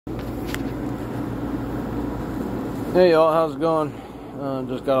Hey y'all, how's it going?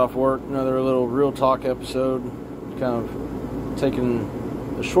 Just got off work, another little real talk episode. Kind of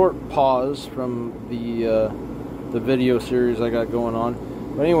taking a short pause from the video series I got going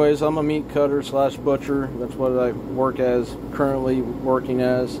on. But anyways, I'm a meat cutter slash butcher. That's what I work as, currently working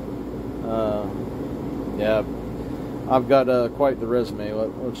as. Yeah, I've got quite the resume,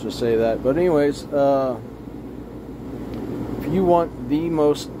 let's just say that. But anyways, if you want the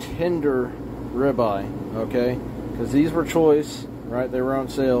most tender ribeye, okay? Because these were choice, right? They were on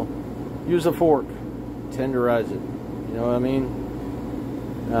sale. Use a fork, tenderize it. You know what I mean?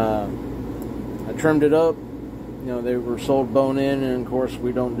 I trimmed it up. You know, they were sold bone in, and of course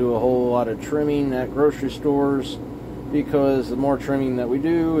we don't do a whole lot of trimming at grocery stores because the more trimming that we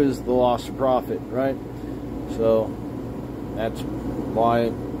do is the loss of profit, right? So that's why,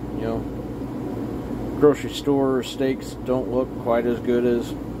 you know, grocery store steaks don't look quite as good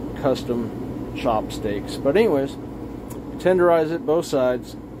as custom shop steaks. But anyways, tenderize it both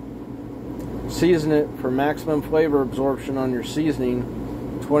sides, season it for maximum flavor absorption on your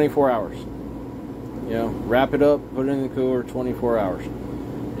seasoning 24 hours. You know, wrap it up, put it in the cooler, 24 hours.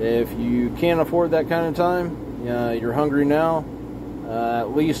 If you can't afford that kind of time, you're hungry now,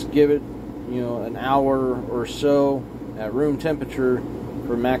 at least give it, you know, an hour or so at room temperature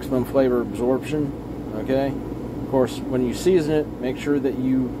for maximum flavor absorption. Okay, of course, when you season it, make sure that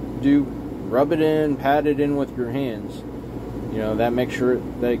you do rub it in, pat it in with your hands. You know, that makes sure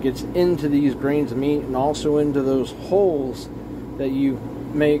that it gets into these grains of meat and also into those holes that you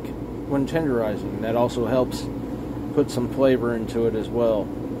make when tenderizing. That also helps put some flavor into it as well.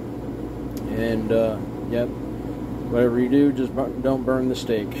 And, yep, whatever you do, just don't burn the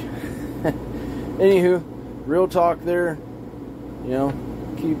steak. Anywho, real talk there. You know,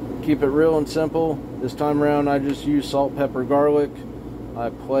 keep it real and simple. This time around, I just use salt, pepper, garlic. I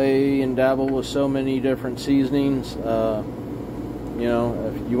play and dabble with so many different seasonings. You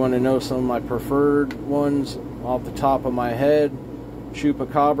know, if you want to know some of my preferred ones off the top of my head,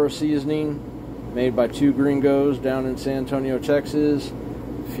 Chupacabra seasoning, made by two gringos down in San Antonio, Texas.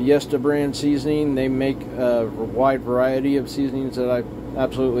 Fiesta brand seasoning. They make a wide variety of seasonings that I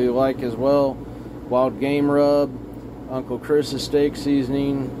absolutely like as well. Wild Game Rub, Uncle Chris's steak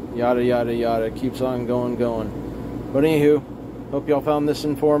seasoning, yada yada yada. Keeps on going. But anywho, hope y'all found this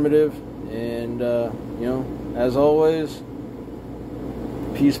informative, and you know, as always,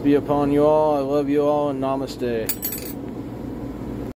 peace be upon you all. I love you all, and namaste.